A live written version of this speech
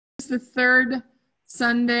the third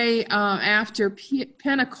Sunday after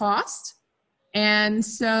Pentecost, and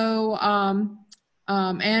so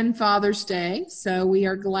and Father's Day. So we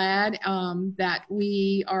are glad that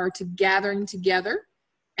we are gathering together,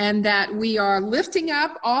 and that we are lifting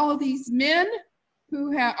up all of these men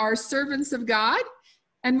who are servants of God.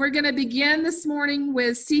 And we're going to begin this morning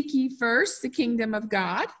with "Seek Ye First the Kingdom of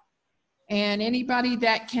God." And anybody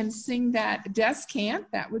that can sing that descant,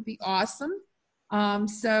 that would be awesome.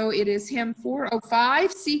 So it is hymn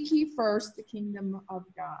 405, "Seek Ye First the Kingdom of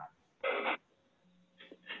God."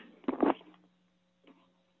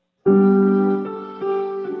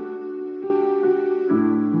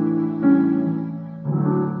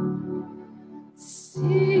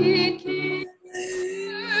 Seek ye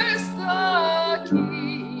first the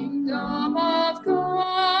kingdom of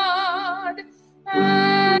God,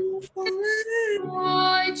 and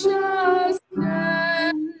righteousness,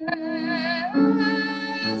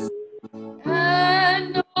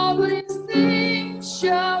 and all these things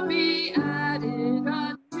shall be added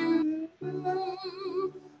unto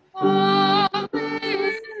you. Hallelujah,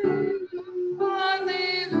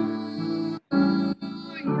 hallelujah.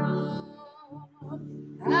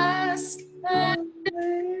 Ask and it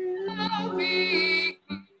shall be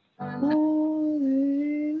given.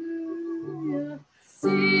 Hallelujah.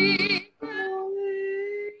 Seek and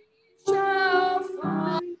ye shall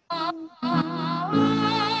find.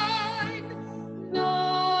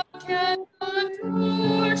 Knock and the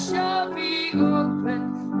door shall be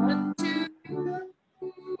opened unto you.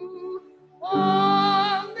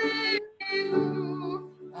 Hallelujah,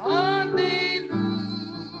 hallelujah.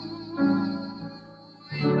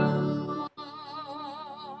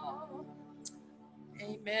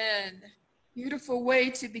 Amen. Beautiful way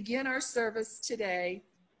to begin our service today.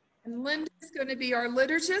 And Linda's going to be our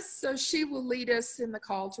liturgist, so she will lead us in the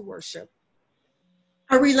call to worship.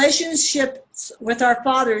 Our relationships with our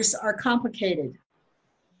fathers are complicated.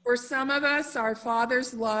 For some of us, our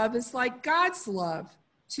Father's love is like God's love,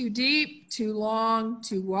 too deep, too long,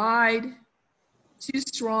 too wide, too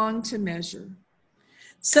strong to measure.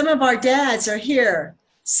 Some of our dads are here.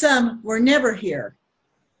 Some were never here.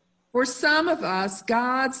 For some of us,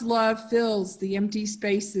 God's love fills the empty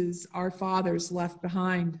spaces our fathers left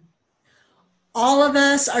behind. All of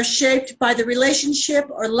us are shaped by the relationship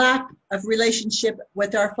or lack of relationship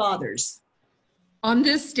with our fathers. On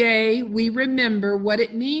this day, we remember what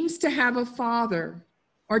it means to have a father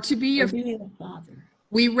or to be a father.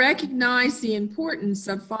 We recognize the importance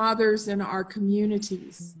of fathers in our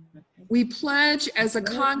communities. We pledge as a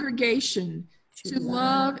congregation to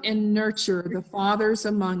love and nurture the fathers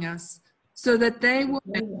among us so that they will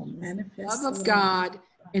manifest the love of God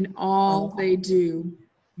in all they do.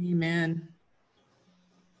 Amen.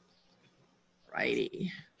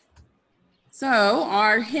 Righty. So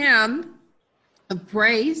our hymn of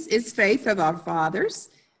praise is "Faith of Our Fathers,"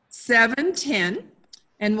 710,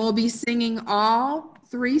 and we'll be singing all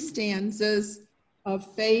three stanzas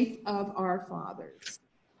of "Faith of Our Fathers."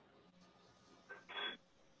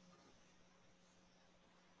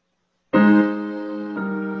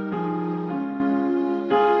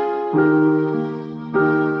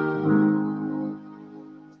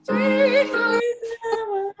 Faith of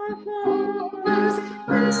our fathers,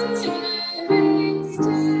 standing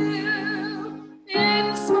still in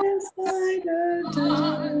spite of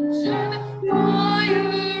dungeon,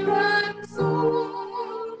 fire and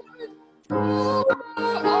sword. Oh,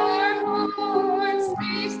 our hearts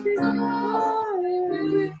beat with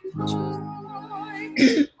joy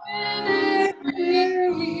when every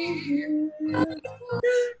year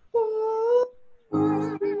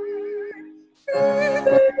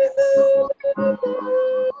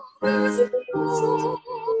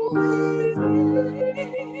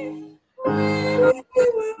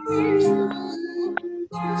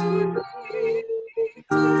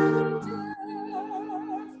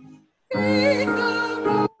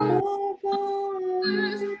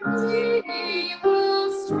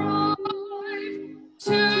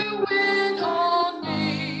to win all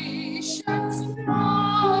nations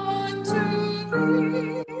unto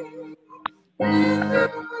thee. And the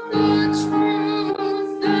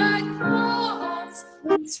truth that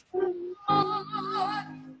comes from God,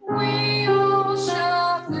 we all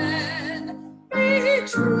shall then be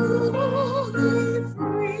truly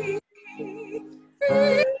free.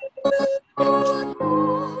 Free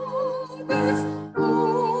from this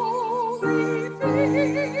holy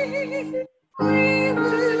faith, we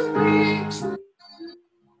will be true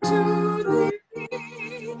to thee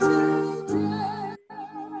till death.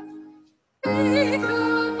 Faith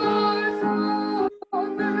of our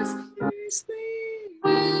fathers, we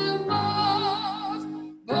will love,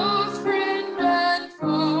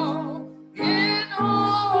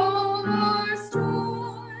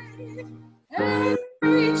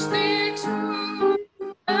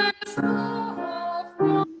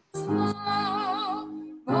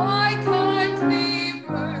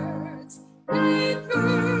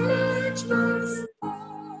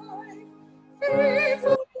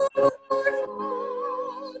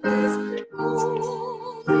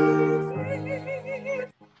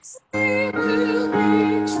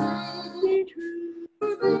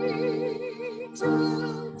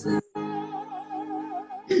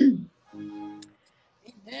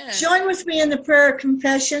 with me in the prayer of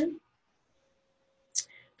confession.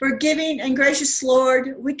 Forgiving and gracious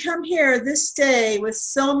Lord, we come here this day with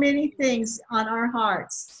so many things on our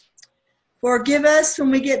hearts. Forgive us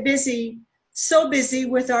when we get busy, so busy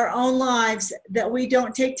with our own lives that we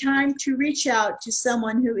don't take time to reach out to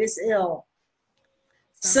someone who is ill,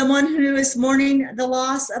 someone who is mourning the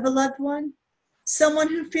loss of a loved one, someone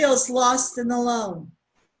who feels lost and alone.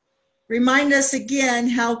 Remind us again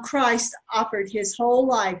how Christ offered his whole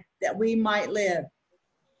life that we might live.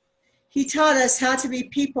 He taught us how to be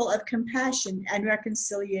people of compassion and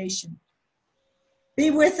reconciliation.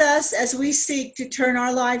 Be with us as we seek to turn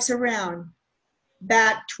our lives around,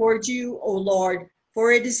 back toward you, O Lord,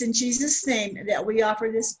 for it is in Jesus' name that we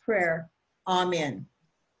offer this prayer. Amen.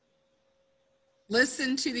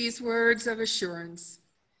 Listen to these words of assurance.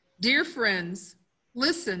 Dear friends,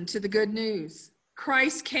 listen to the good news.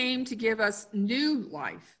 Christ came to give us new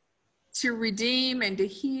life, to redeem and to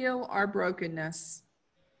heal our brokenness.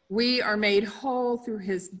 We are made whole through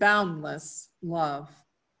his boundless love.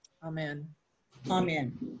 Amen.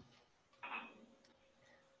 Amen.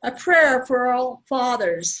 A prayer for all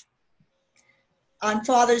fathers on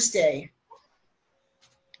Father's Day.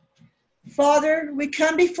 Father, we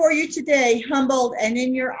come before you today humbled and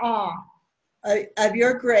in your awe of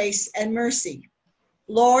your grace and mercy.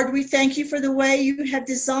 Lord, we thank you for the way you have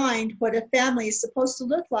designed what a family is supposed to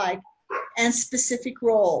look like and specific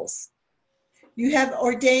roles. You have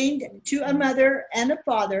ordained to a mother and a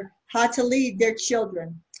father how to lead their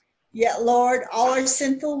children. Yet, Lord, all our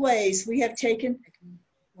sinful ways, we have taken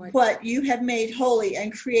what you have made holy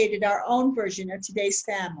and created our own version of today's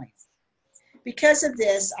families. Because of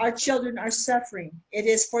this, our children are suffering. It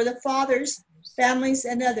is for the fathers, families,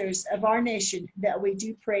 and others of our nation that we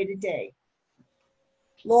do pray today.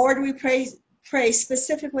 Lord, we pray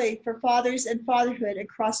specifically for fathers and fatherhood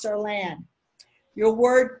across our land. Your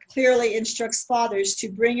word clearly instructs fathers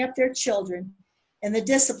to bring up their children in the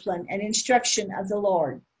discipline and instruction of the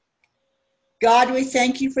Lord. God, we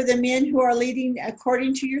thank you for the men who are leading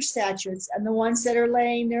according to your statutes and the ones that are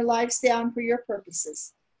laying their lives down for your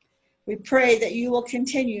purposes. We pray that you will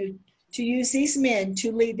continue to use these men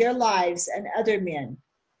to lead their lives and other men.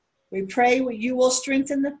 We pray you will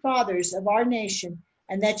strengthen the fathers of our nation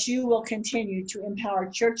and that you will continue to empower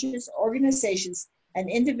churches, organizations, and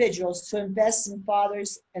individuals to invest in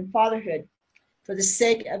fathers and fatherhood for the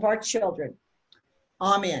sake of our children.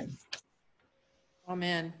 Amen.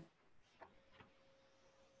 Amen.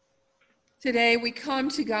 Today we come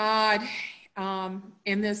to God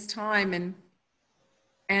in this time,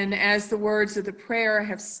 and as the words of the prayer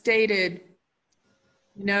have stated,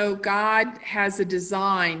 you know, God has a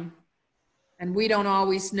design, and we don't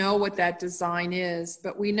always know what that design is,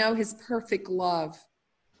 but we know his perfect love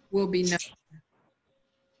will be known.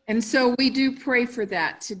 And so we do pray for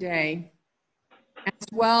that today, as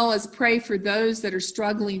well as pray for those that are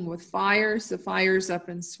struggling with fires, the fires up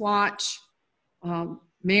in Swatch.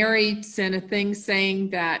 Mary sent a thing saying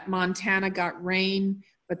that Montana got rain,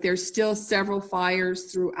 but there's still several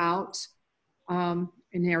fires throughout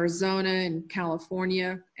in Arizona and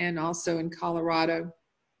California and also in Colorado.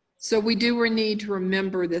 So we do need to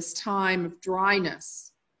remember this time of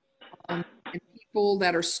dryness and people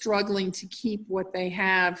that are struggling to keep what they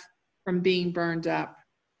have from being burned up.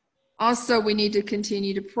 Also, we need to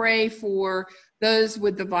continue to pray for those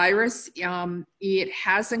with the virus. It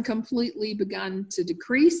hasn't completely begun to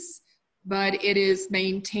decrease, but it is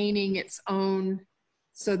maintaining its own,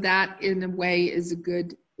 so that in a way is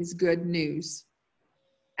good news.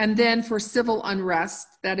 And then for civil unrest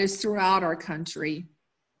that is throughout our country.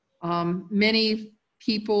 Many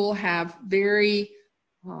people have very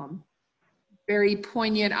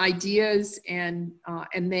poignant ideas, and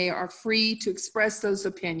they are free to express those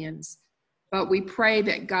opinions. But we pray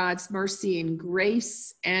that God's mercy and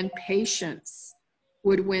grace and patience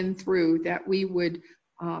would win through, that we would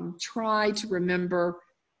try to remember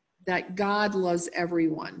that God loves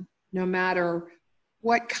everyone, no matter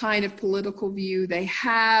what kind of political view they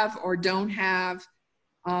have or don't have,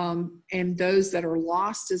 and those that are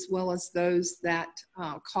lost as well as those that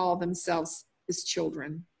call themselves his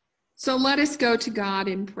children. So let us go to God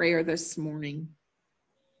in prayer this morning.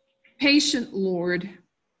 Patient Lord,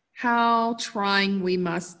 how trying we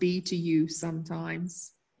must be to you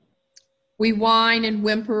sometimes. We whine and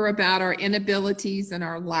whimper about our inabilities and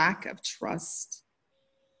our lack of trust.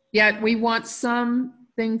 Yet we want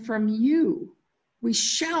something from you. We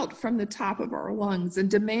shout from the top of our lungs and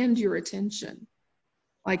demand your attention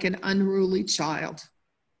like an unruly child.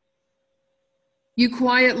 You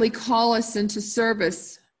quietly call us into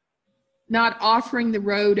service, not offering the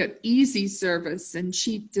road of easy service and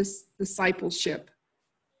cheap discipleship.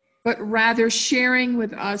 but rather sharing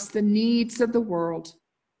with us the needs of the world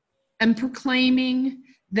and proclaiming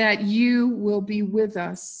that you will be with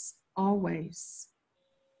us always.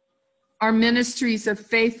 Our ministries of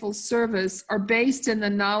faithful service are based in the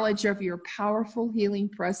knowledge of your powerful healing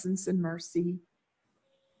presence and mercy.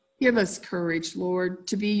 Give us courage, Lord,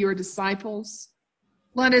 to be your disciples.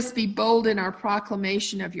 Let us be bold in our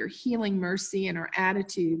proclamation of your healing mercy in our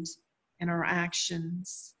attitudes and our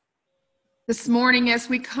actions. This morning, as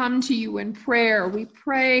we come to you in prayer, we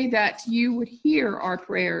pray that you would hear our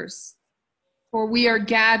prayers, for we are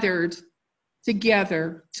gathered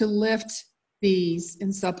together to lift these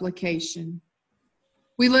in supplication.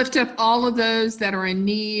 We lift up all of those that are in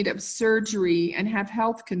need of surgery and have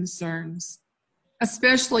health concerns,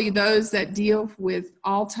 especially those that deal with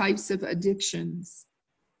all types of addictions.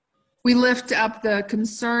 We lift up the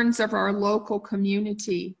concerns of our local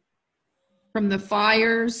community, from the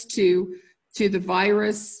fires to the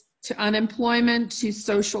virus, to unemployment, to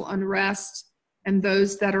social unrest, and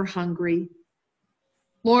those that are hungry.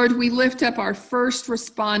 Lord, we lift up our first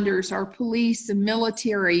responders, our police and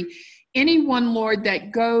military, anyone, Lord,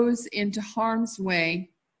 that goes into harm's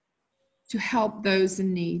way to help those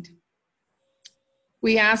in need.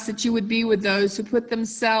 We ask that you would be with those who put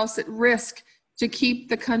themselves at risk to keep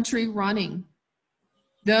the country running,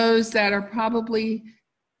 those that are probably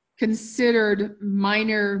considered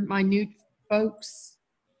minute folks,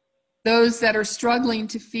 those that are struggling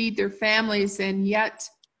to feed their families and yet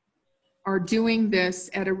are doing this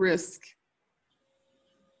at a risk.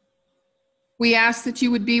 We ask that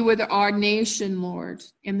you would be with our nation, Lord,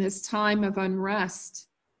 in this time of unrest.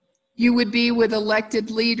 You would be with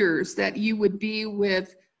elected leaders, that you would be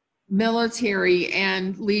with military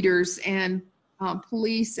and leaders and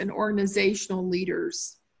police and organizational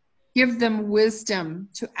leaders. Give them wisdom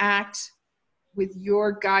to act with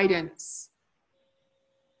your guidance.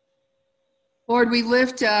 Lord, we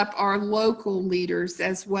lift up our local leaders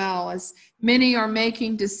as well, as many are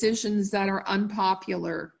making decisions that are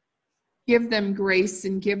unpopular. Give them grace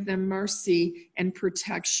and give them mercy and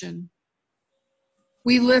protection.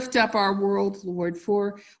 We lift up our world, Lord,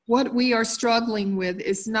 for what we are struggling with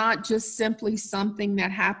is not just simply something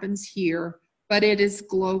that happens here, but it is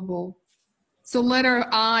global. So let our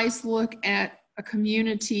eyes look at a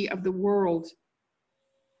community of the world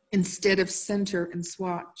instead of center and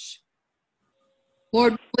swatch.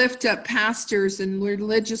 Lord, lift up pastors and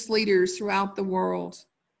religious leaders throughout the world.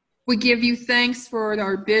 We give you thanks for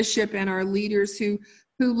our bishop and our leaders who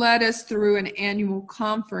led us through an annual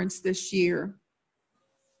conference this year.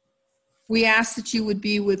 We ask that you would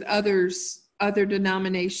be with other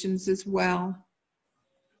denominations as well.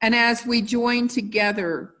 And as we join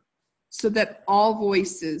together so that all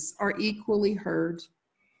voices are equally heard,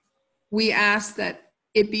 we ask that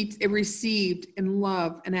it be received in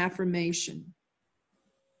love and affirmation.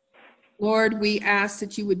 Lord, we ask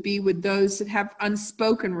that you would be with those that have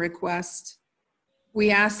unspoken requests.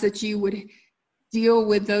 We ask that you would deal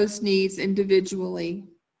with those needs individually,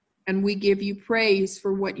 and we give you praise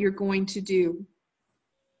for what you're going to do.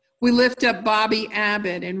 We lift up Bobby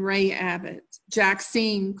Abbott and Ray Abbott,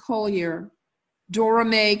 Jackson Collier, Dora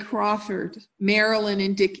Mae Crawford, Marilyn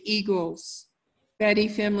and Dick Eagles, Betty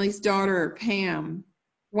Finley's daughter, Pam,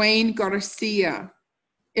 Wayne Garcia,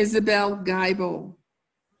 Isabel Geibel,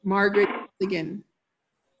 Margaret Ligon,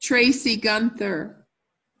 Tracy Gunther,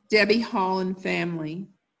 Debbie Hall and family,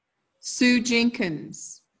 Sue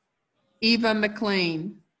Jenkins, Eva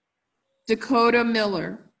McLean, Dakota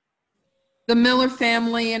Miller, the Miller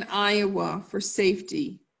family in Iowa for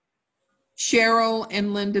safety, Cheryl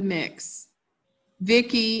and Linda Mix,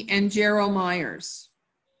 Vicki and Gerald Myers,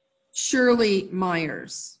 Shirley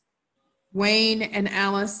Myers, Wayne and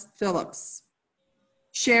Alice Phillips,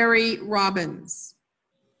 Sherry Robbins,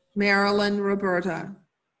 Marilyn Roberta,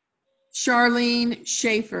 Charlene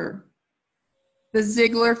Schaefer, the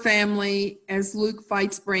Ziegler family as Luke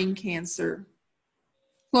fights brain cancer,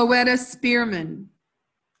 Cloetta Spearman,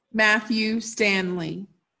 Matthew Stanley,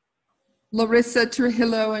 Larissa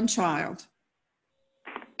Trujillo and child,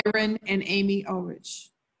 Aaron and Amy Ulrich.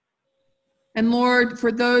 And Lord,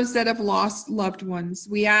 for those that have lost loved ones,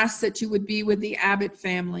 we ask that you would be with the Abbott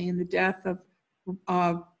family in the death of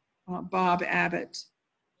Bob Abbott,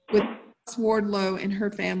 with Wardlow and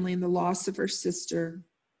her family in the loss of her sister,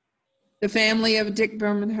 the family of Dick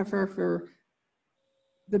Bermanhofer,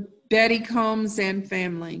 the Betty Combs and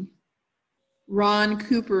family, Ron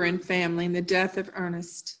Cooper and family in the death of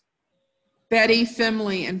Ernest, Betty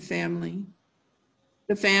Finley and family,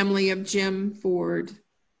 the family of Jim Ford,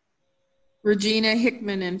 Regina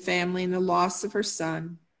Hickman and family in the loss of her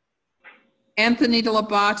son, Anthony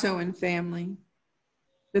Delabato and family,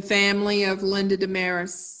 the family of Linda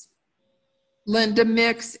Damaris, Linda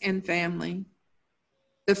Mix and family,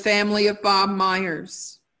 the family of Bob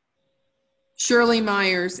Myers, Shirley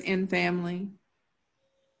Myers and family,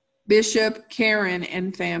 Bishop Karen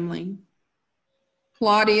and family,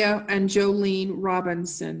 Claudia and Jolene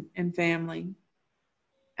Robinson and family,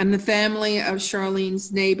 and the family of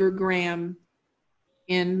Charlene's neighbor Graham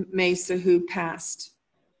in Mesa who passed.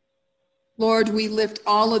 Lord, we lift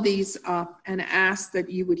all of these up and ask that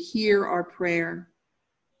you would hear our prayer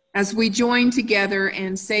as we join together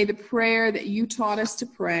and say the prayer that you taught us to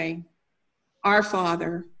pray. Our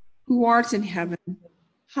Father, who art in heaven,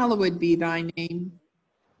 hallowed be thy name.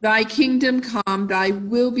 Thy kingdom come, thy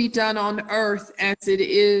will be done on earth as it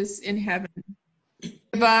is in heaven.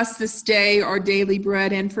 Give us this day our daily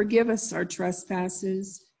bread, and forgive us our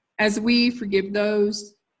trespasses, as we forgive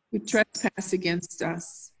those who trespass against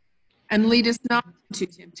us. And lead us not into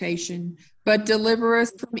temptation, but deliver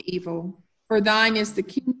us from evil. For thine is the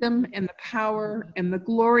kingdom and the power and the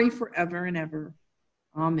glory forever and ever.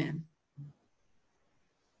 Amen.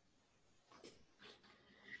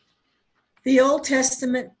 The Old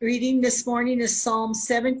Testament reading this morning is Psalm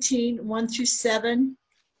 17, 1 through 7.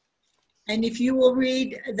 And if you will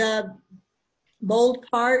read the bold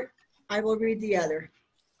part, I will read the other.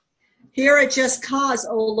 Hear a just cause,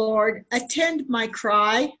 O Lord. Attend my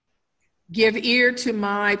cry. Give ear to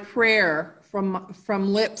my prayer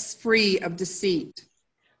from lips free of deceit.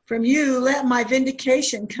 From you let my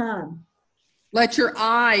vindication come. Let your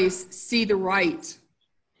eyes see the right.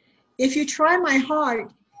 If you try my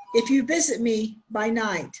heart, if you visit me by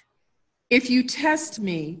night. If you test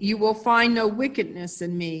me, you will find no wickedness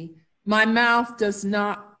in me. My mouth does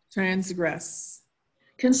not transgress.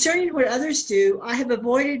 Concerning what others do, I have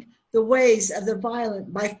avoided the ways of the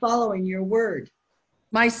violent by following your word.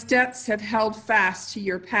 My steps have held fast to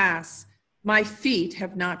your paths. My feet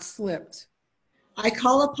have not slipped. I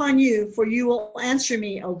call upon you, for you will answer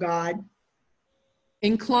me, O God.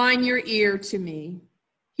 Incline your ear to me.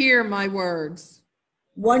 Hear my words.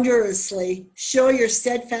 Wondrously show your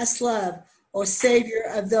steadfast love, O Savior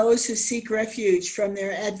of those who seek refuge from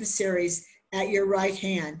their adversaries at your right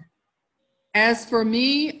hand. As for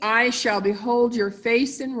me, I shall behold your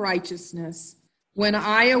face in righteousness. When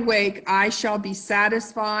I awake, I shall be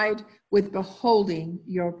satisfied with beholding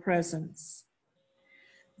your presence.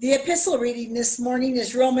 The epistle reading this morning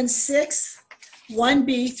is Romans 6,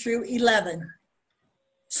 1b through 11.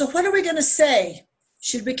 So what are we going to say?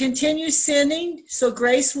 Should we continue sinning so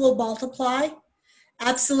grace will multiply?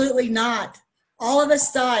 Absolutely not. All of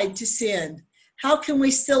us died to sin. How can we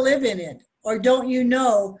still live in it? Or don't you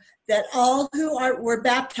know that all who were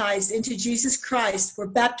baptized into Jesus Christ were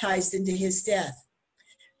baptized into his death?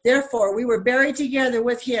 Therefore, we were buried together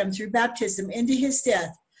with him through baptism into his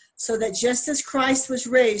death, so that just as Christ was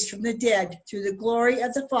raised from the dead through the glory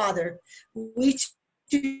of the Father, we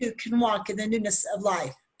too can walk in the newness of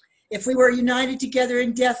life. If we were united together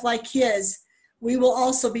in death like his, we will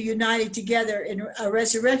also be united together in a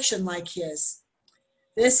resurrection like his.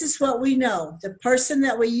 This is what we know. The person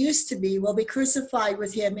that we used to be will be crucified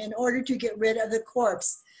with him in order to get rid of the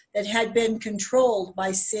corpse that had been controlled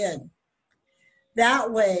by sin.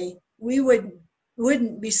 That way, we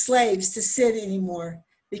wouldn't be slaves to sin anymore,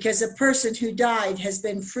 because a person who died has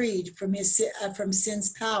been freed from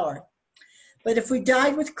sin's power. But if we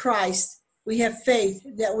died with Christ, we have faith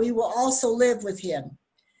that we will also live with him.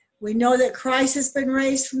 We know that Christ has been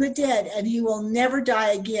raised from the dead, and he will never die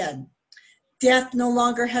again. Death no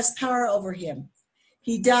longer has power over him.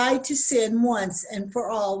 He died to sin once and for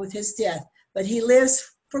all with his death, but he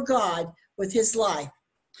lives for God with his life.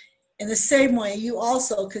 In the same way, you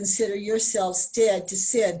also consider yourselves dead to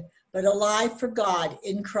sin, but alive for God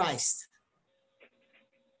in Christ.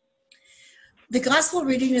 The gospel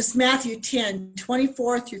reading is Matthew 10,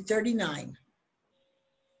 24 through 39.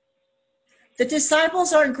 The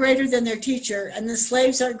disciples aren't greater than their teacher, and the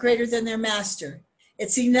slaves aren't greater than their master.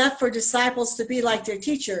 It's enough for disciples to be like their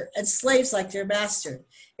teacher and slaves like their master.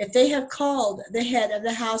 If they have called the head of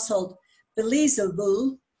the household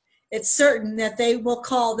Beelzebul, it's certain that they will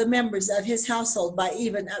call the members of his household by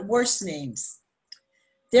even worse names.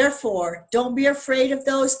 Therefore, don't be afraid of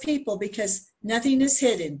those people, because nothing is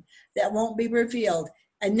hidden that won't be revealed,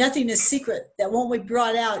 and nothing is secret that won't be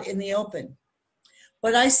brought out in the open.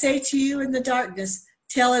 What I say to you in the darkness,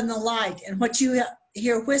 tell in the light, and what you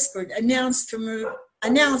hear whispered, announce from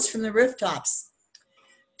the rooftops.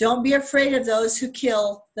 Don't be afraid of those who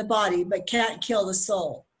kill the body but can't kill the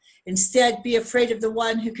soul. Instead, be afraid of the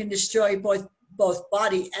one who can destroy both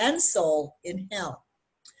body and soul in hell.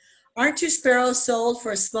 Aren't 2 sparrows sold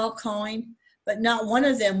for a small coin? but not one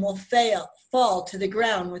of them will fall to the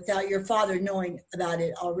ground without your Father knowing about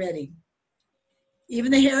it already.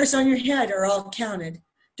 Even the hairs on your head are all counted.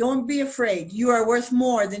 Don't be afraid. You are worth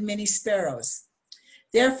more than many sparrows.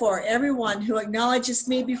 Therefore, everyone who acknowledges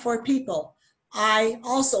me before people, I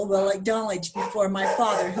also will acknowledge before my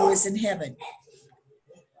Father who is in heaven.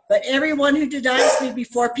 But everyone who denies me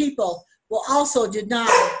before people will also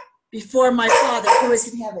deny before my Father who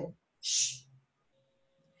is in heaven. Shh.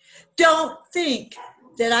 Don't think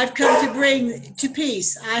that I've come to bring to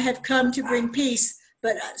peace. I have come to bring peace,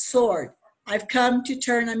 but a sword. I've come to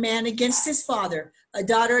turn a man against his father, a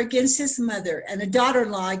daughter against his mother, and a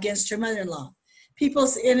daughter-in-law against her mother-in-law.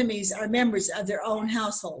 People's enemies are members of their own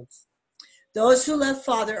households. Those who love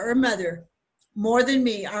father or mother more than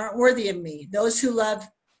me aren't worthy of me. Those who love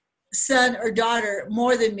son or daughter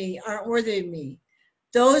more than me aren't worthy of me.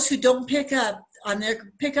 Those who don't pick up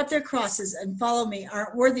their crosses and follow me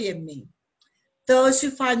aren't worthy of me. Those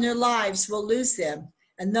who find their lives will lose them,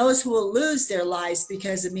 and those who will lose their lives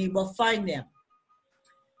because of me will find them.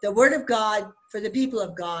 The word of God for the people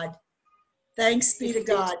of God. Thanks be to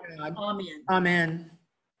God. Amen. Amen.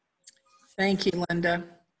 Thank you, Linda.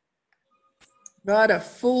 What a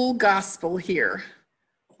full gospel here.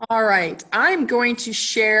 All right, I'm going to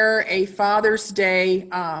share a Father's Day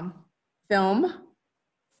film,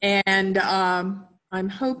 and I'm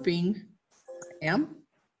hoping I am.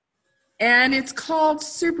 And it's called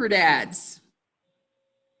Super Dads.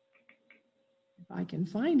 If I can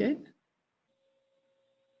find it.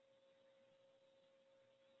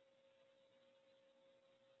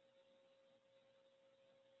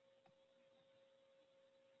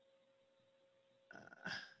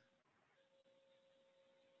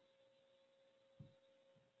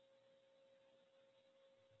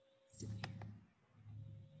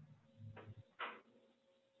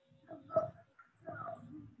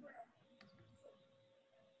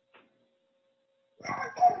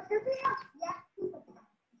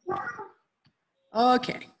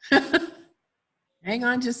 Okay. Hang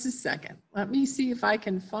on just a second. Let me see if I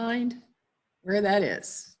can find where that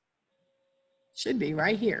is. Should be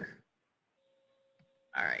right here.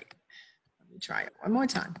 All right. Let me try it one more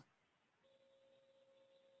time.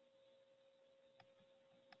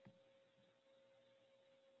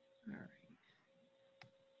 All right.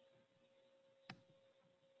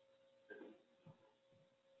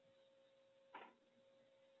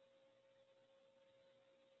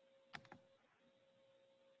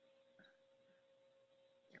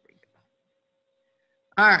 There we go.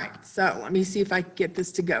 All right. So let me see if I can get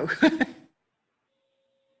this to go.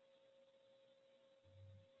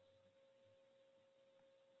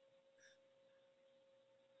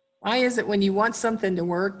 Why is it when you want something to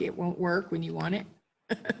work, it won't work when you want it?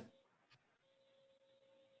 There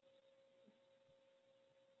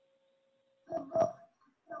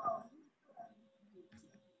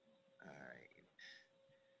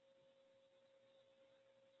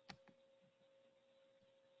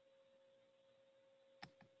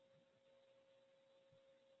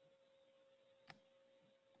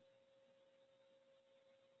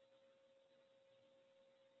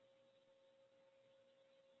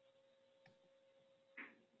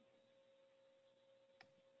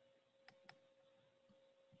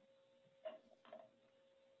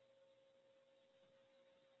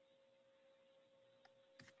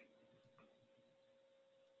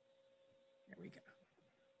we go.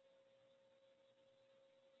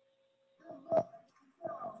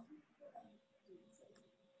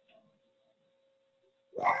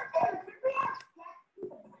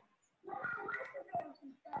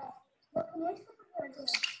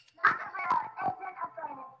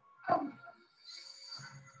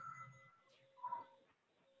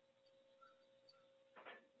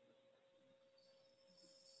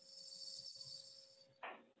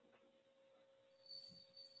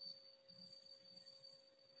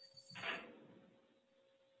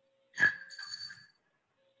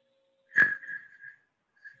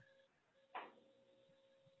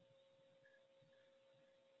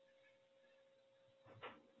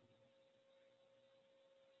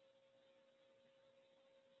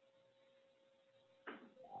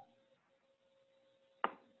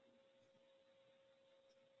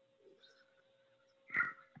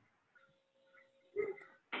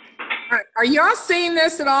 All right. Are y'all seeing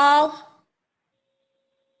this at all?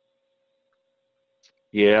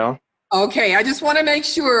 Yeah. Okay, I just want to make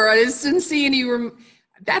sure. I just didn't see any.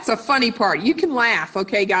 That's a funny part. You can laugh,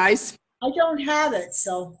 okay, guys? I don't have it,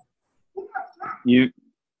 so. You've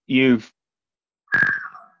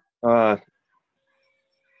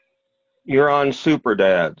you're on Super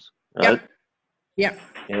Dads, right? Yep.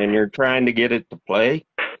 And you're trying to get it to play.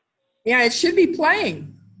 Yeah, it should be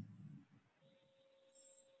playing.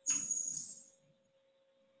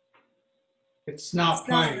 It's not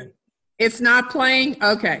playing. It's not playing?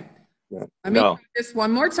 Okay. Let me No. try this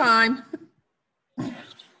one more time.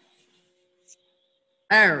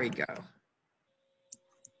 There we go.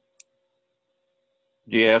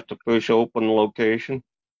 Do you have to push open location?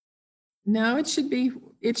 No, it should be.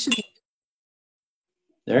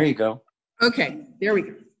 There you go. Okay, there we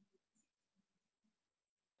go.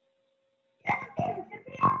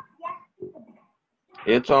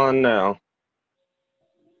 It's on now.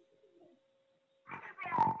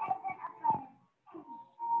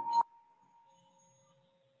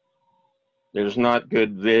 There's not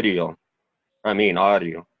good video. I mean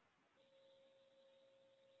audio.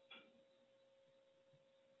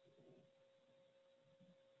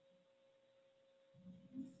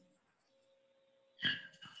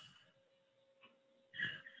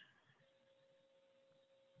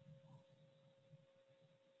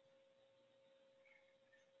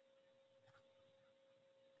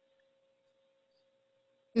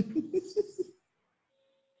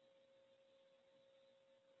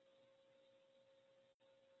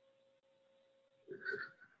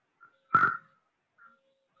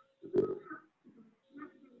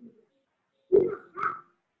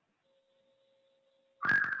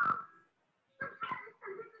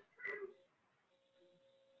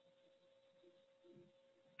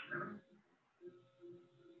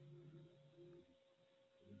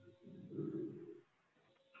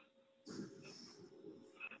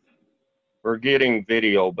 We're getting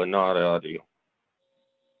video, but not audio.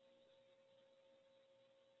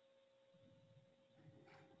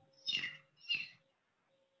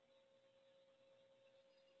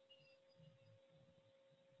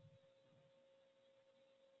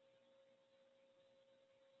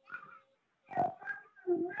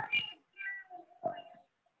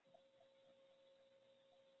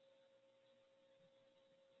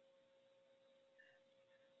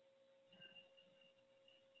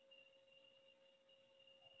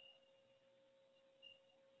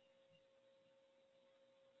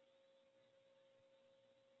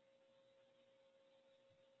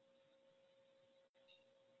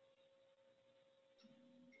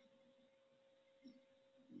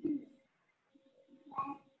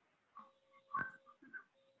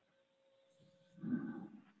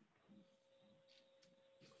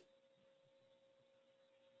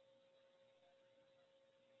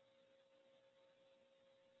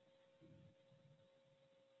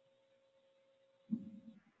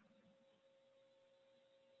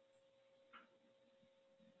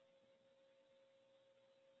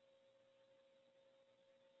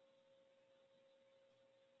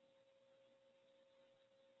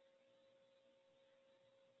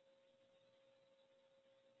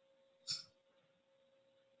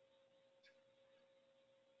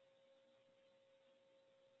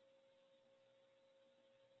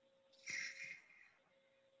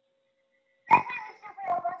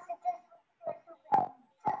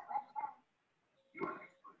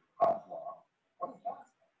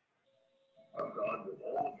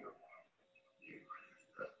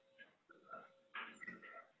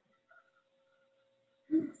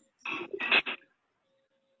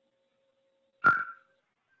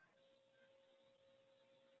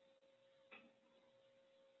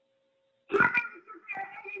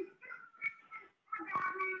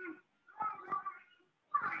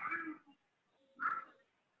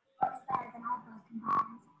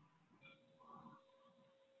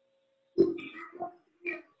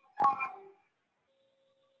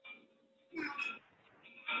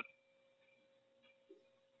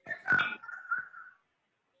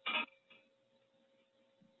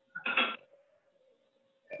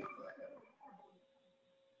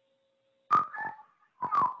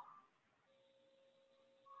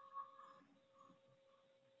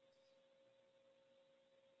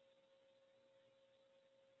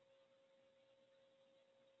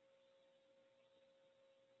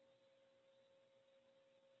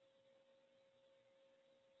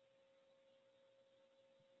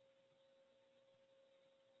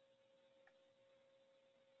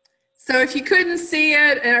 So if you couldn't see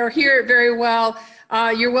it or hear it very well,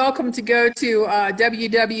 you're welcome to go to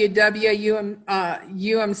www.umcf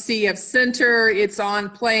Center. It's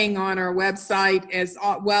playing on our website as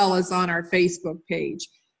well as on our Facebook page.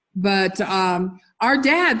 But our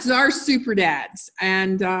dads are super dads.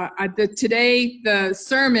 And today, the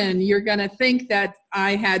sermon, you're going to think that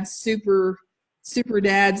I had super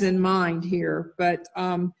dads in mind here. But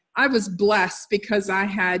I was blessed because I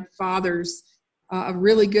had fathers,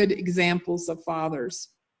 really good examples of fathers.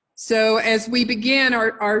 So as we begin,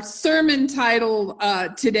 our sermon title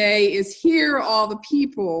today is Hear All the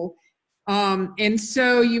People. And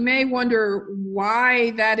so you may wonder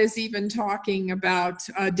why that is even talking about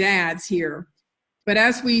dads here. But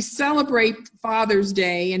as we celebrate Father's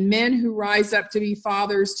Day and men who rise up to be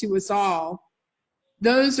fathers to us all,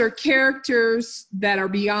 those are characters that are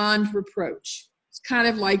beyond reproach. It's kind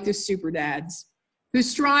of like the super dads who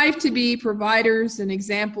strive to be providers and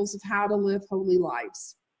examples of how to live holy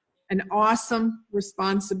lives. An awesome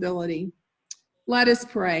responsibility. Let us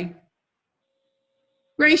pray.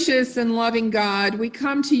 Gracious and loving God, we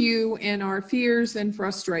come to you in our fears and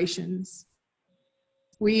frustrations.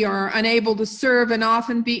 We are unable to serve and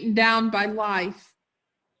often beaten down by life,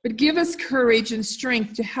 but give us courage and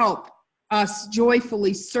strength to help us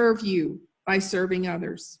joyfully serve you by serving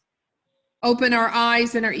others. Open our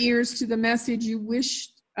eyes and our ears to the message you wish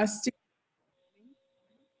us to.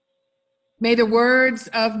 May the words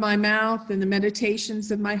of my mouth and the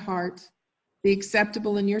meditations of my heart be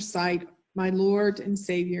acceptable in your sight, my Lord and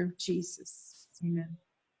Savior, Jesus. Amen.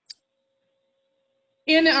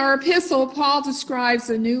 In our epistle, Paul describes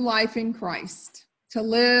a new life in Christ, to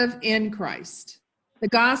live in Christ. The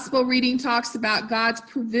gospel reading talks about God's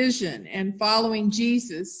provision and following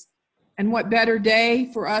Jesus, and what better day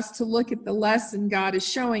for us to look at the lesson God is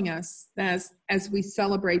showing us as we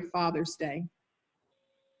celebrate Father's Day.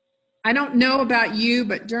 I don't know about you,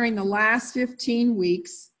 but during the last 15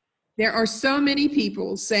 weeks, there are so many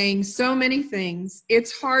people saying so many things,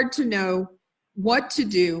 it's hard to know what to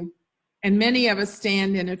do, and many of us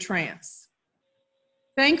stand in a trance.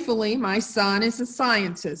 Thankfully, my son is a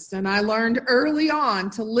scientist, and I learned early on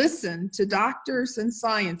to listen to doctors and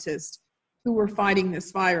scientists who were fighting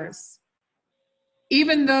this virus.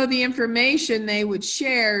 Even though the information they would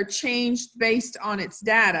share changed based on its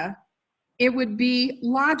data, it would be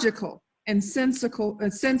logical and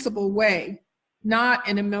sensible way, not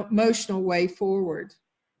an emotional way forward.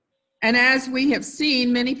 And as we have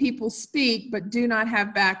seen, many people speak but do not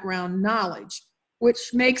have background knowledge,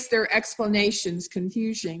 which makes their explanations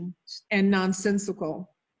confusing and nonsensical.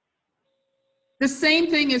 The same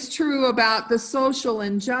thing is true about the social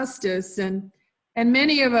injustice, and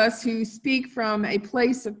many of us who speak from a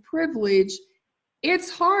place of privilege, it's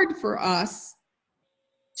hard for us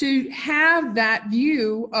to have that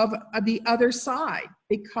view of the other side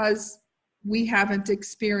because we haven't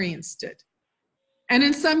experienced it. And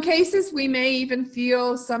in some cases, we may even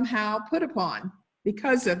feel somehow put upon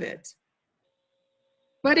because of it.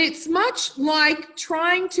 But it's much like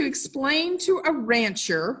trying to explain to a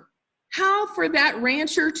rancher how for that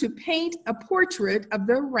rancher to paint a portrait of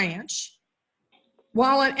their ranch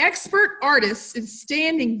while an expert artist is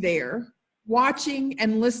standing there watching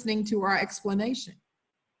and listening to our explanation.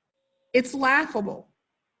 It's laughable.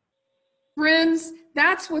 Friends,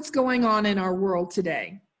 that's what's going on in our world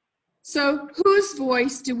today. So whose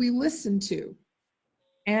voice do we listen to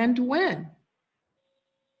and when?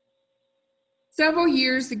 Several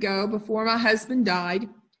years ago, before my husband died,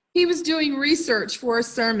 he was doing research for a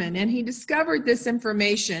sermon, and he discovered this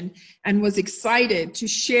information and was excited to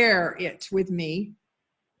share it with me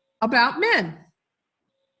about men.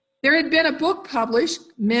 There had been a book published,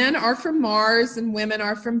 Men Are From Mars and Women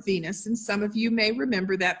Are From Venus, and some of you may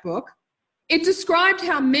remember that book. It described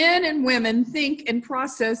how men and women think and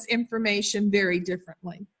process information very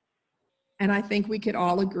differently. And I think we could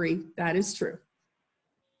all agree that is true.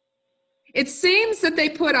 It seems that they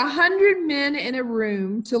put 100 men in a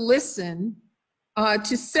room to listen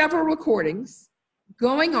to several recordings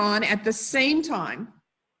going on at the same time,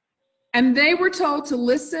 and they were told to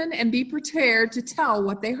listen and be prepared to tell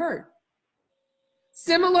what they heard.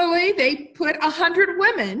 Similarly, they put 100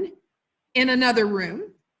 women in another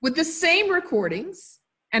room with the same recordings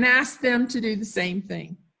and asked them to do the same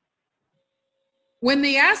thing. When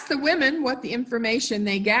they asked the women what the information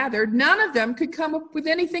they gathered, none of them could come up with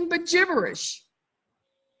anything but gibberish.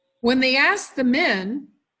 When they asked the men,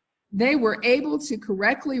 they were able to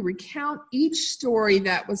correctly recount each story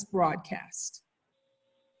that was broadcast.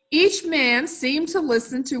 Each man seemed to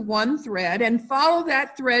listen to one thread and follow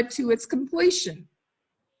that thread to its completion.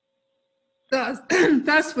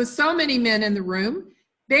 Thus, with so many men in the room,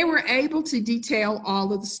 they were able to detail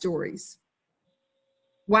all of the stories.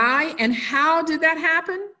 Why and how did that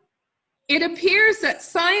happen? It appears that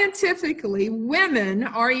scientifically, women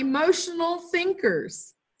are emotional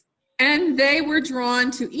thinkers, and they were drawn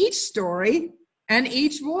to each story and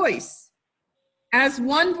each voice. As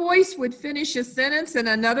one voice would finish a sentence and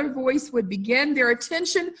another voice would begin, their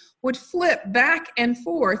attention would flip back and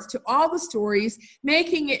forth to all the stories,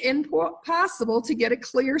 making it impossible to get a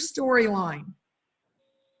clear storyline.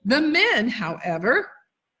 The men, however,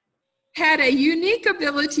 had a unique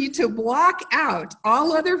ability to block out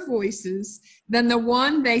all other voices than the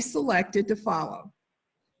one they selected to follow.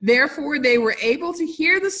 Therefore, they were able to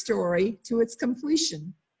hear the story to its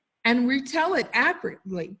completion and retell it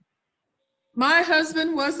accurately. My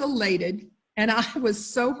husband was elated, and I was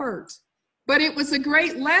so hurt. But it was a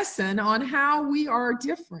great lesson on how we are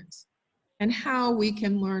different and how we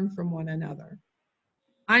can learn from one another.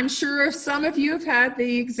 I'm sure if some of you have had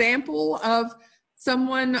the example of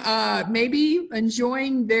someone maybe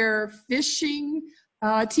enjoying their fishing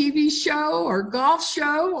TV show or golf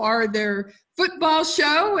show or their football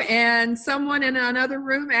show, and someone in another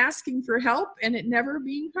room asking for help and it never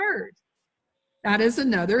being heard. That is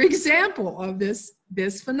another example of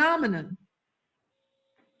this phenomenon.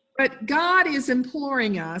 But God is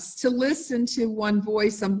imploring us to listen to one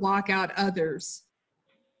voice and block out others,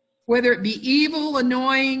 whether it be evil,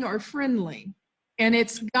 annoying, or friendly. And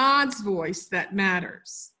it's God's voice that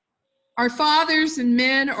matters. Our fathers and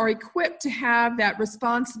men are equipped to have that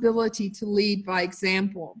responsibility to lead by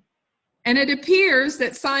example. And it appears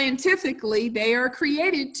that scientifically they are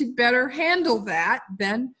created to better handle that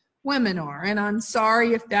than women are. And I'm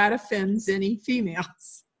sorry if that offends any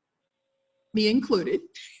females, me included.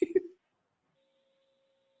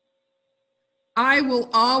 I will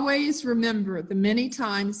always remember the many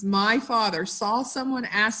times my father saw someone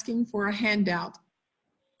asking for a handout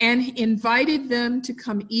and invited them to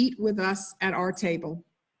come eat with us at our table.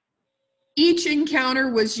 Each encounter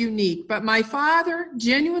was unique, but my father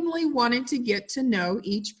genuinely wanted to get to know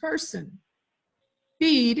each person,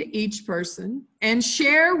 feed each person, and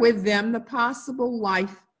share with them the possible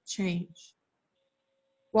life change.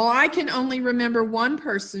 While I can only remember one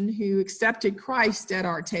person who accepted Christ at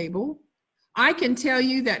our table, I can tell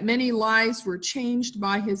you that many lives were changed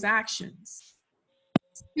by his actions.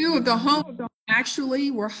 Two of the homes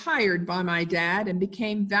actually were hired by my dad and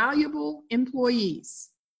became valuable employees.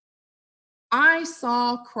 I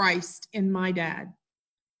saw Christ in my dad,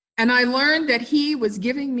 and I learned that he was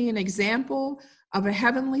giving me an example of a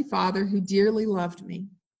heavenly Father who dearly loved me.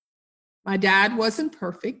 My dad wasn't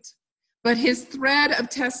perfect, but his thread of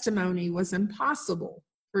testimony was impossible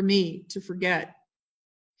for me to forget.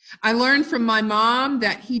 I learned from my mom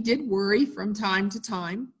that he did worry from time to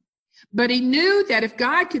time, but he knew that if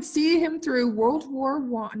God could see him through World War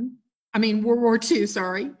II, and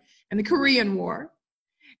the Korean War,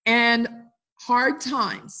 and hard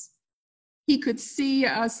times, he could see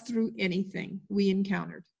us through anything we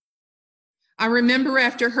encountered. I remember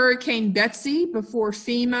after Hurricane Betsy, before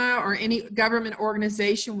FEMA or any government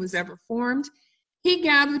organization was ever formed, he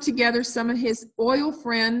gathered together some of his oil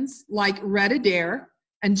friends like Red Adair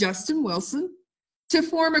and Justin Wilson to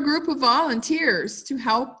form a group of volunteers to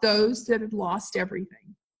help those that had lost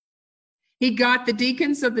everything. He got the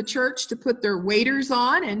deacons of the church to put their waders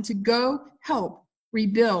on and to go help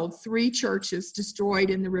rebuild 3 churches destroyed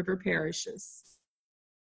in the river parishes.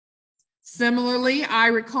 Similarly, I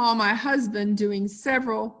recall my husband doing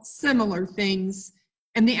several similar things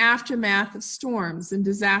in the aftermath of storms and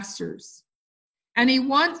disasters. And he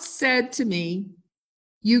once said to me,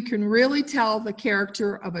 "You can really tell the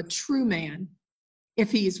character of a true man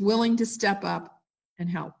if he is willing to step up and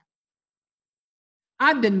help."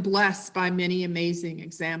 I've been blessed by many amazing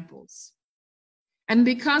examples. And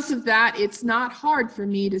because of that, it's not hard for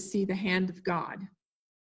me to see the hand of God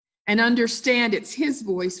and understand it's his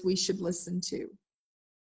voice we should listen to.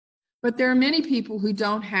 But there are many people who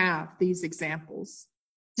don't have these examples,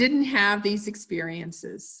 didn't have these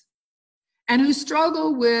experiences, and who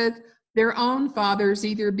struggle with their own fathers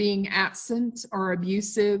either being absent or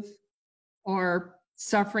abusive or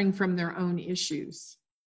suffering from their own issues.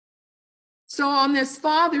 So on this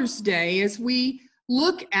Father's Day, as we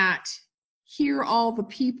look at Hear All the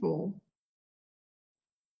People,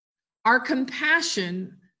 our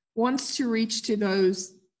compassion wants to reach to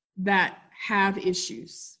those that have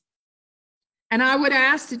issues. And I would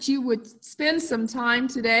ask that you would spend some time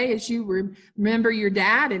today as you remember your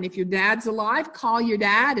dad, and if your dad's alive, call your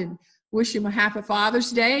dad and wish him a happy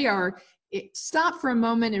Father's Day, or stop for a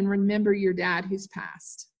moment and remember your dad who's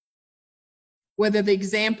passed. Whether the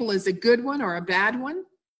example is a good one or a bad one,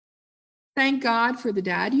 thank God for the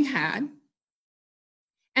dad you had,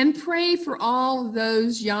 and pray for all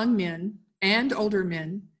those young men and older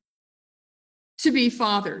men to be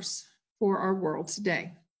fathers for our world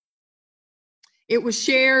today. It was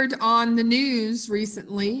shared on the news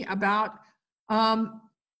recently about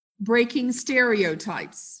breaking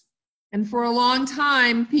stereotypes. And for a long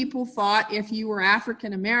time, people thought if you were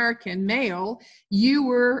African American male, you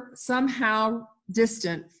were somehow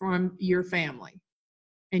distant from your family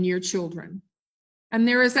and your children. And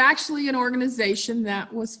there is actually an organization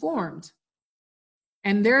that was formed.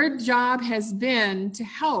 And their job has been to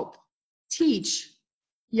help teach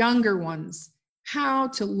younger ones how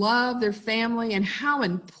to love their family and how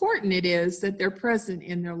important it is that they're present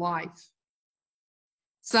in their life.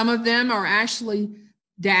 Some of them are actually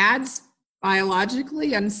dads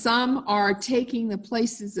biologically, and some are taking the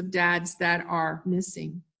places of dads that are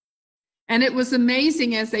missing. And it was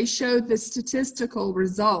amazing as they showed the statistical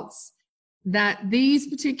results that these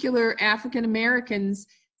particular African Americans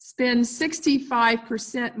spend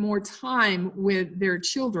 65% more time with their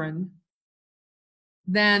children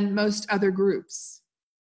than most other groups.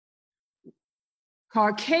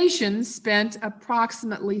 Caucasians spent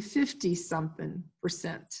approximately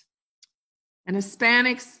 50-something%, and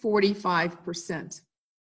Hispanics 45%.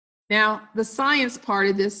 Now, the science part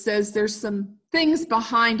of this says there's some things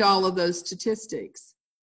behind all of those statistics,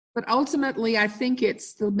 but ultimately I think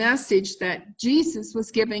it's the message that Jesus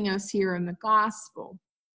was giving us here in the gospel,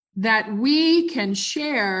 that we can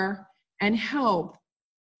share and help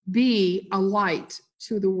be a light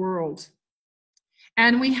to the world.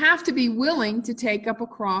 And we have to be willing to take up a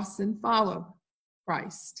cross and follow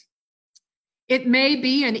Christ. It may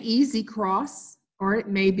be an easy cross, or it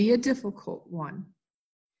may be a difficult one.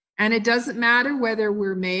 And it doesn't matter whether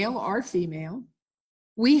we're male or female.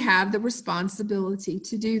 We have the responsibility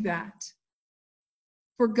to do that.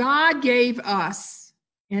 For God gave us,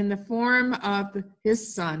 in the form of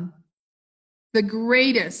his Son, the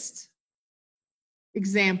greatest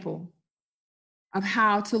example of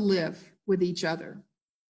how to live with each other,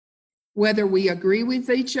 whether we agree with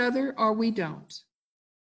each other or we don't.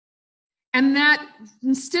 And that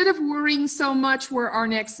instead of worrying so much where our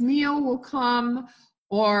next meal will come,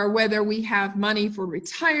 or whether we have money for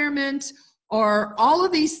retirement, or all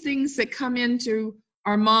of these things that come into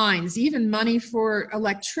our minds, even money for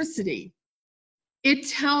electricity, it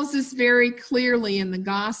tells us very clearly in the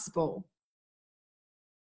gospel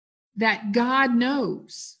that God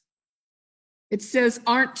knows. It says,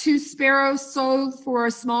 aren't 2 sparrows sold for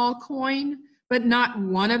a small coin, but not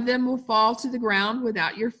one of them will fall to the ground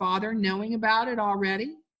without your Father knowing about it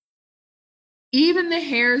already? Even the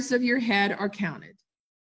hairs of your head are counted.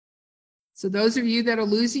 So those of you that are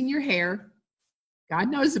losing your hair, God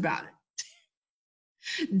knows about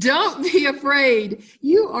it. Don't be afraid.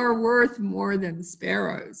 You are worth more than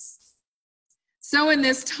sparrows. So in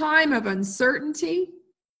this time of uncertainty,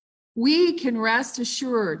 we can rest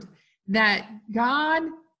assured that God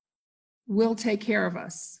will take care of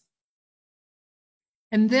us.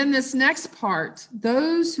 And then this next part,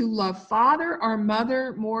 those who love father or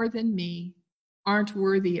mother more than me aren't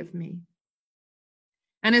worthy of me.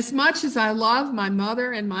 And as much as I love my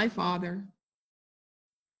mother and my father,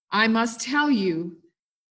 I must tell you,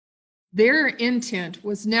 their intent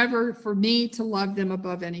was never for me to love them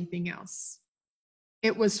above anything else.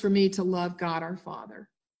 It was for me to love God our Father.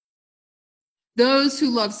 Those who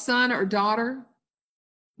love son or daughter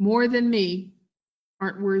more than me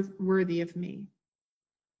aren't worthy of me.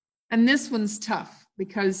 And this one's tough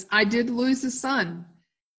because I did lose a son,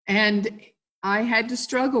 and I had to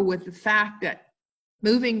struggle with the fact that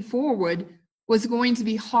moving forward was going to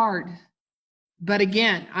be hard. But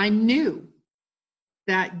again, I knew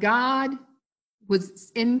that God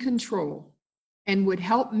was in control and would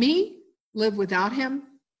help me live without him,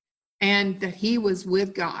 and that he was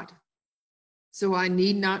with God. So I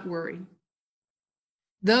need not worry.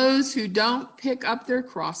 Those who don't pick up their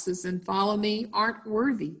crosses and follow me aren't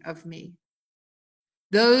worthy of me.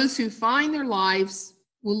 Those who find their lives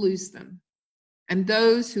will lose them, and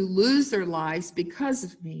those who lose their lives because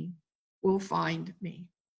of me will find me.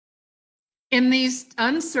 In these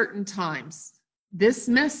uncertain times, this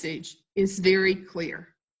message is very clear.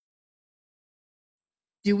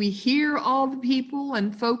 Do we hear all the people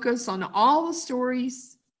and focus on all the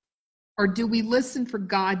stories, or do we listen for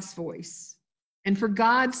God's voice and for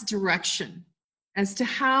God's direction as to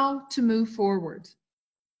how to move forward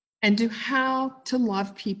and to how to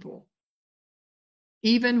love people,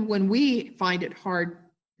 even when we find it hard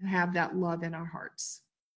to have that love in our hearts?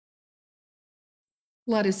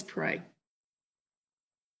 Let us pray.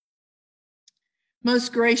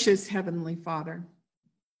 Most gracious Heavenly Father,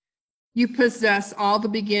 you possess all the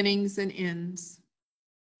beginnings and ends.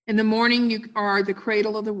 In the morning, you are the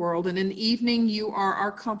cradle of the world, and in the evening, you are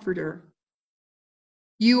our comforter.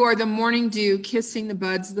 You are the morning dew kissing the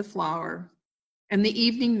buds of the flower, and the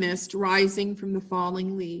evening mist rising from the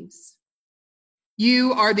falling leaves.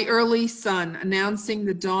 You are the early sun announcing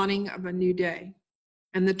the dawning of a new day,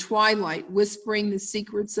 and the twilight whispering the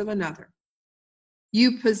secrets of another.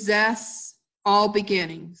 You possess all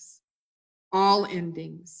beginnings, all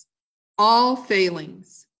endings, all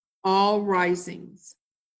failings, all risings,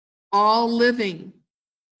 all living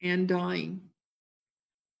and dying.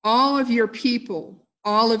 All of your people,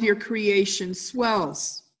 all of your creation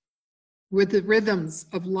swells with the rhythms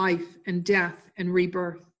of life and death and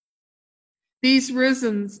rebirth. These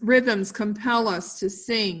rhythms compel us to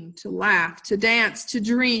sing, to laugh, to dance, to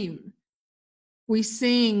dream. We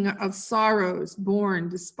sing of sorrows born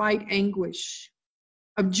despite anguish,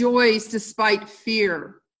 of joys despite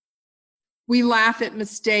fear. We laugh at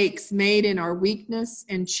mistakes made in our weakness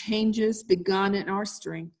and changes begun in our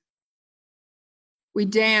strength. We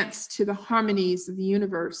dance to the harmonies of the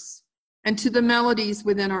universe and to the melodies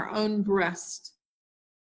within our own breast.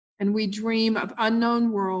 And we dream of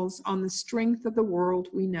unknown worlds on the strength of the world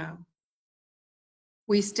we know.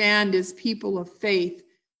 We stand as people of faith,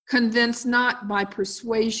 convinced not by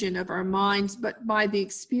persuasion of our minds, but by the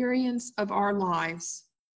experience of our lives.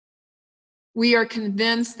 We are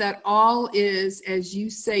convinced that all is as you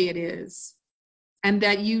say it is, and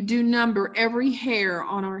that you do number every hair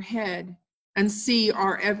on our head and see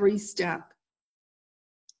our every step.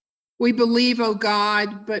 We believe, O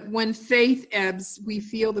God, but when faith ebbs, we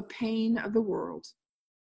feel the pain of the world,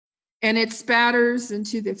 and it spatters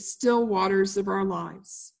into the still waters of our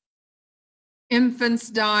lives. Infants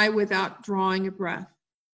die without drawing a breath.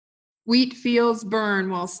 Wheat fields burn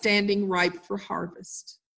while standing ripe for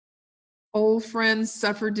harvest. Old friends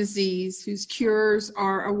suffer disease whose cures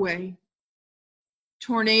are away.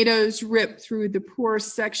 Tornadoes rip through the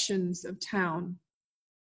poorest sections of town.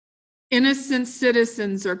 Innocent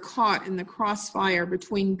citizens are caught in the crossfire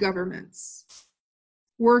between governments.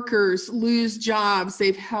 Workers lose jobs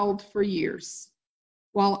they've held for years,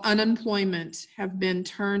 while unemployment have been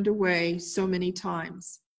turned away so many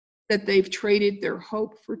times that they've traded their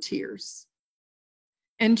hope for tears.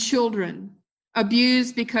 And children,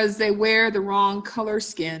 abused because they wear the wrong color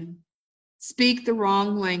skin, speak the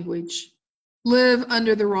wrong language, live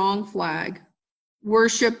under the wrong flag,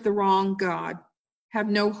 worship the wrong God, have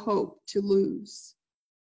no hope to lose.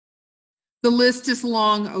 The list is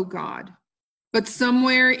long, O God, but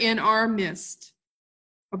somewhere in our midst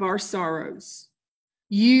of our sorrows,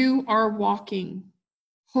 you are walking,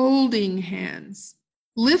 holding hands,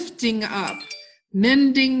 lifting up,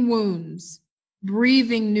 mending wounds,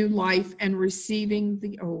 breathing new life and receiving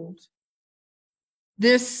the old.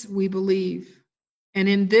 This we believe, and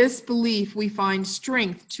in this belief we find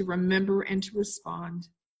strength to remember and to respond.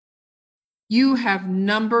 You have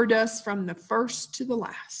numbered us from the first to the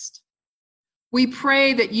last. We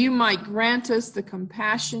pray that you might grant us the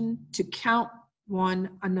compassion to count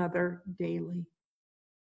one another daily.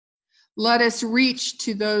 Let us reach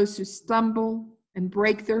to those who stumble and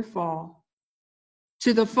break their fall,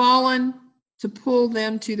 to the fallen to pull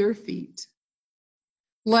them to their feet.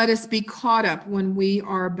 Let us be caught up when we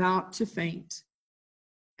are about to faint,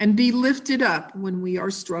 and be lifted up when we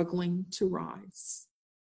are struggling to rise.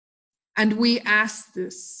 And we ask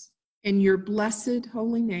this in your blessed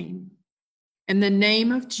holy name, in the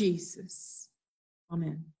name of Jesus.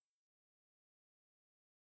 Amen.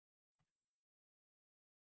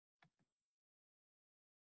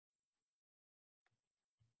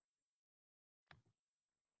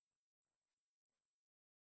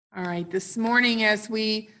 All right, this morning as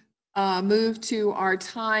we move to our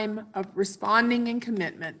time of responding and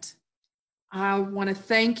commitment, I want to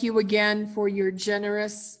thank you again for your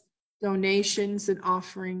generous donations and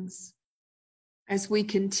offerings as we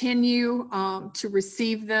continue to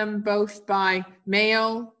receive them both by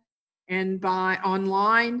mail and by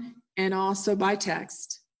online and also by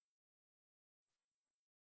text.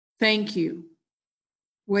 Thank you,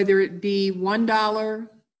 whether it be $1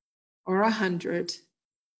 or $100.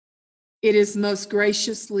 It is most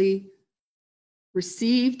graciously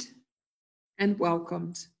received and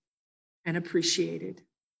welcomed and appreciated.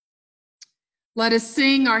 Let us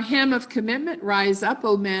sing our hymn of commitment, Rise Up,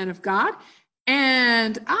 O Man of God.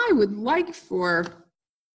 And I would like for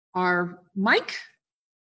our Mike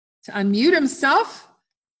to unmute himself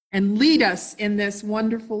and lead us in this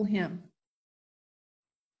wonderful hymn.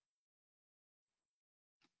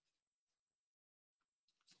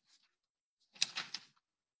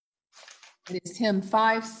 It is hymn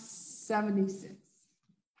 576.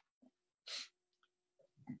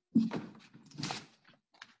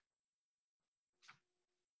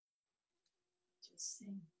 Just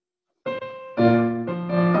sing.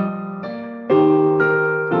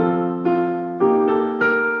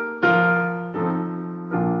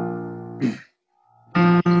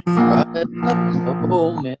 Rise up,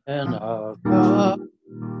 O man of God.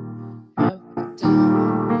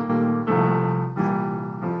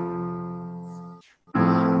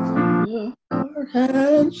 Your heart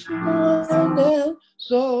and soul.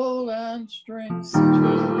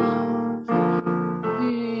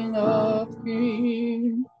 King of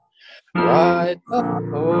Kings, ride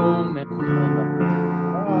home in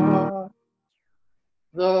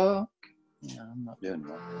the. Yeah, I'm not doing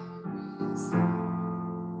well.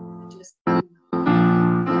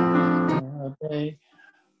 Day.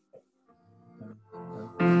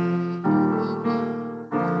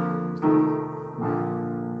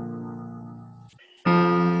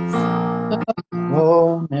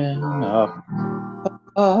 Roman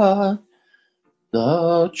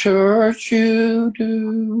the church you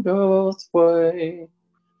do doth sway.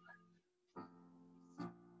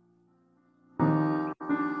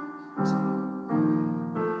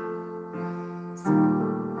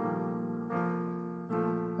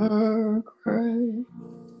 Her grace.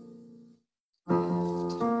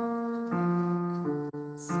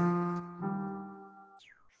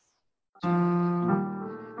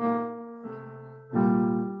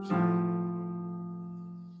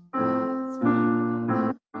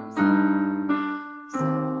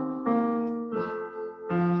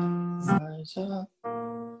 Rise up.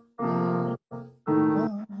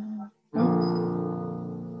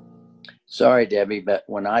 Sorry, Debbie, but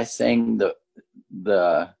when I sing,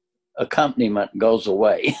 the accompaniment goes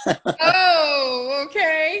away. Oh,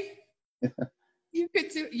 okay. You could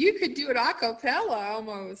do it a cappella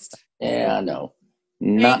almost. Yeah, I know.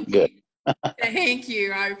 Not good. Thank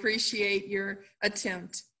you. I appreciate your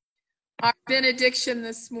attempt. Our benediction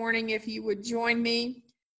this morning, if you would join me.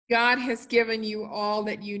 God has given you all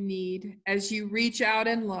that you need as you reach out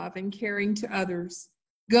in love and caring to others.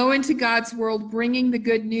 Go into God's world, bringing the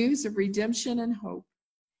good news of redemption and hope.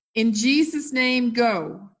 In Jesus' name,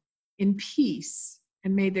 go in peace,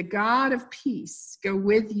 and may the God of peace go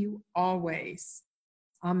with you always.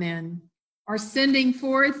 Amen. Our sending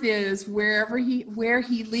forth is where he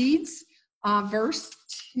leads, verse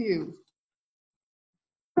 2.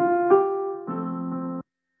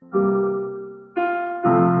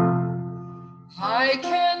 I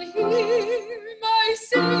can hear my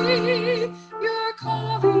Savior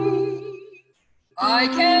calling. I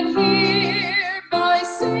can hear my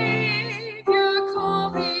Savior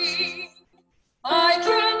calling. I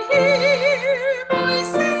can hear my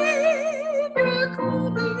Savior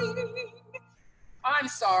calling. I'm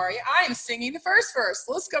sorry, I am singing the first verse.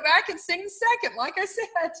 Let's go back and sing the second, like I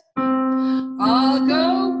said. I'll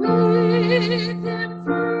go with him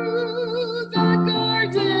through the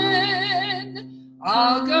garden.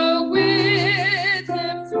 I'll go with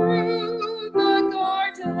him through the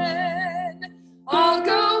garden. I'll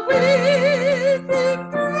go with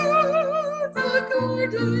him through the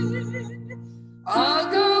garden.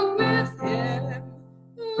 I'll go with him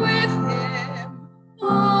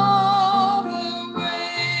all the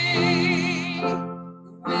way.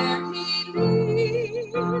 Where he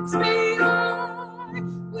leads me, I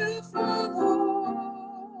will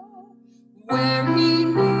follow. Where he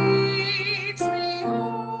leads me, I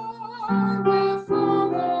will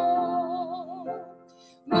follow.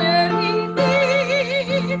 Where he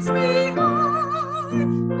leads me, I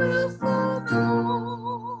will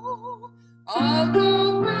follow. I'll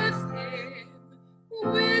go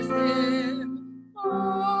with him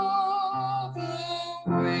all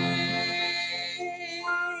the way.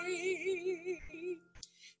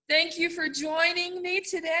 Thank you for joining me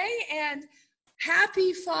today, and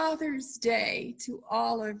happy Father's Day to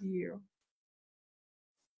all of you.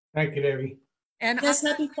 Thank you, Debbie. And Yes,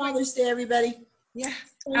 happy Father's Day, everybody. yeah,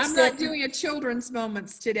 Thanks, I'm not Debbie. doing a children's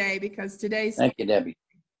moments today because today's Thank you, Debbie.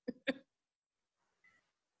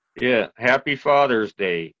 Yeah, happy Father's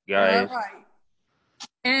Day, guys. all right.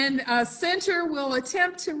 And center will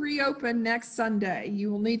attempt to reopen next Sunday.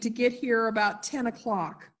 You will need to get here about 10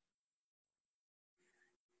 o'clock.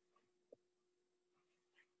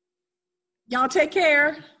 Y'all take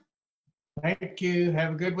care. Thank you.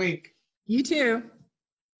 Have a good week. You too.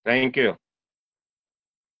 Thank you.